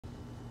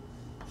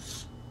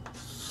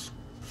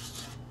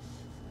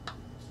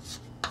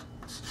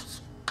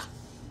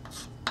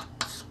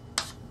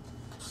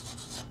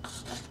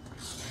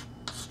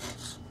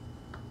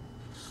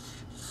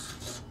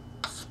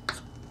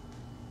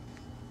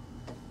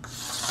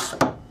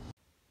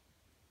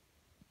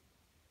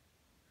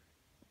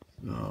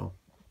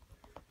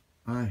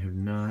I have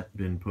not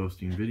been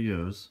posting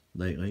videos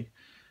lately.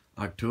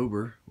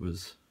 October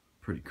was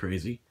pretty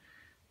crazy,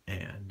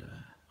 and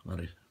a lot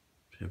of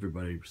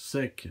everybody was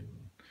sick, and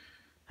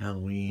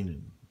Halloween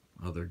and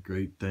other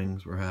great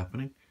things were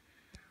happening.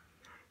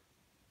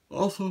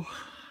 Also,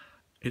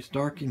 it's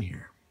dark in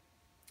here.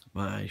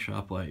 My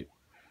shop light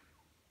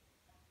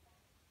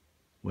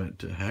went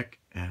to heck,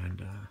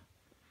 and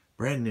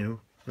brand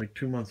new, like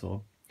 2 months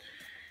old,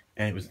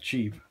 and it was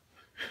cheap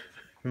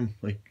from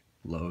like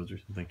Lowe's or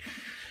something.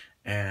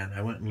 And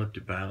I went and looked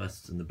at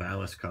ballasts, and the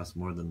ballast cost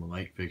more than the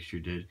light fixture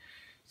did.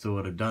 So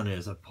what I've done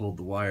is I pulled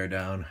the wire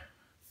down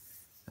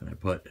and I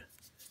put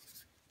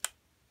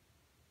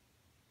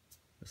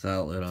this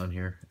outlet on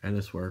here, and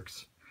this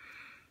works.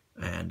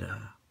 And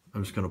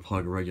I'm just going to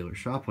plug a regular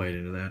shop light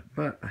into that,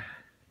 but I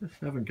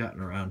just haven't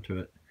gotten around to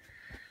it.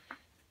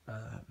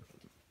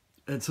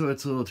 And so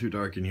it's a little too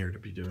dark in here to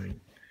be doing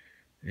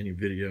any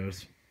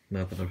videos.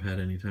 Not that I've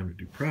had any time to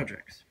do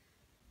projects.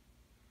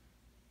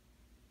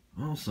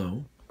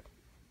 Also,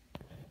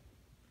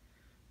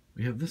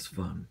 we have this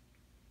fun.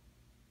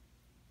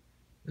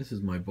 This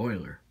is my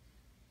boiler.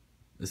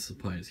 This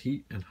supplies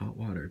heat and hot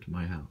water to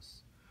my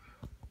house.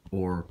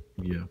 Or,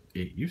 yeah,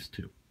 it used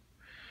to.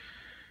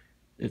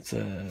 It's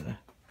a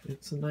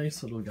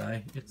nice little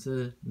guy. It's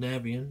a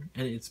Navion,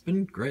 and it's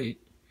been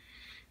great.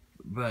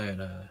 But,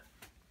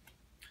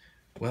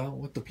 well,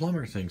 what the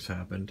plumber thinks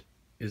happened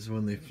is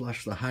when they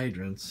flushed the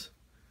hydrants,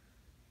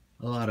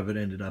 a lot of it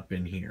ended up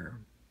in here.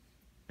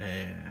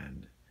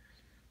 And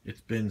it's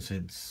been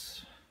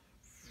since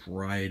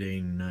Friday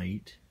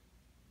night.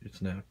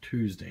 It's now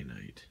Tuesday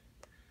night.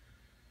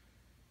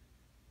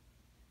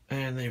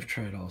 And they've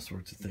tried all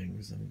sorts of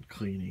things and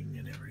cleaning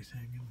and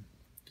everything. And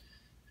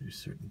there's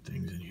certain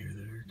things in here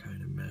that are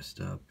kind of messed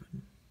up.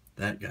 And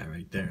that guy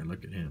right there,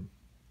 look at him.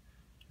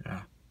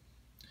 Yeah.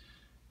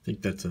 I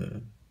think that's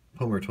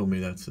Homer told me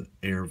that's an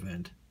air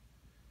vent.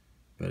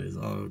 But it's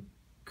all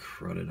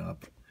crudded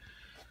up.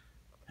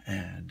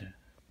 And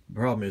the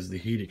problem is the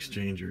heat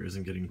exchanger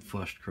isn't getting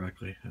flushed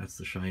correctly. That's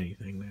the shiny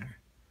thing there.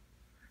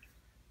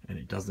 And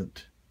it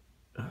doesn't,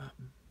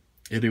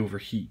 it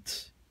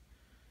overheats.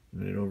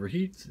 When it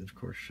overheats, it of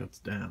course shuts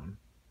down.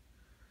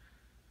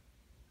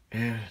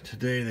 And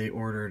today they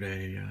ordered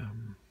a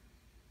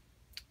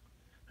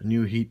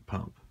new heat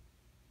pump,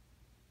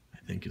 I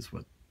think is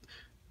what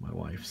my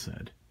wife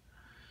said.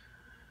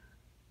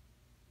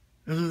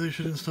 And so they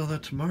should install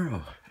that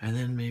tomorrow, and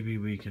then maybe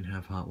we can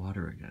have hot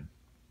water again.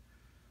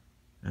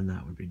 And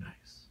that would be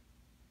nice.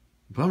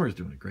 The plumber's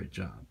doing a great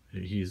job.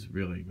 He's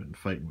really been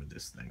fighting with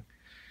this thing.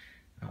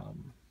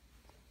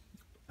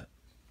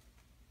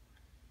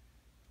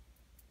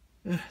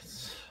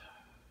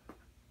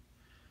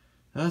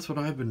 That's what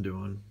I've been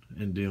doing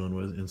and dealing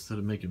with instead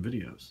of making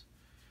videos.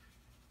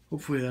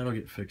 Hopefully that'll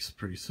get fixed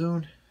pretty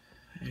soon,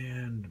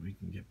 and we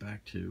can get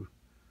back to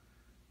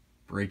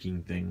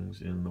breaking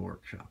things in the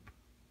workshop.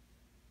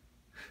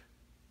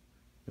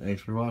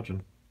 Thanks for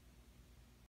watching.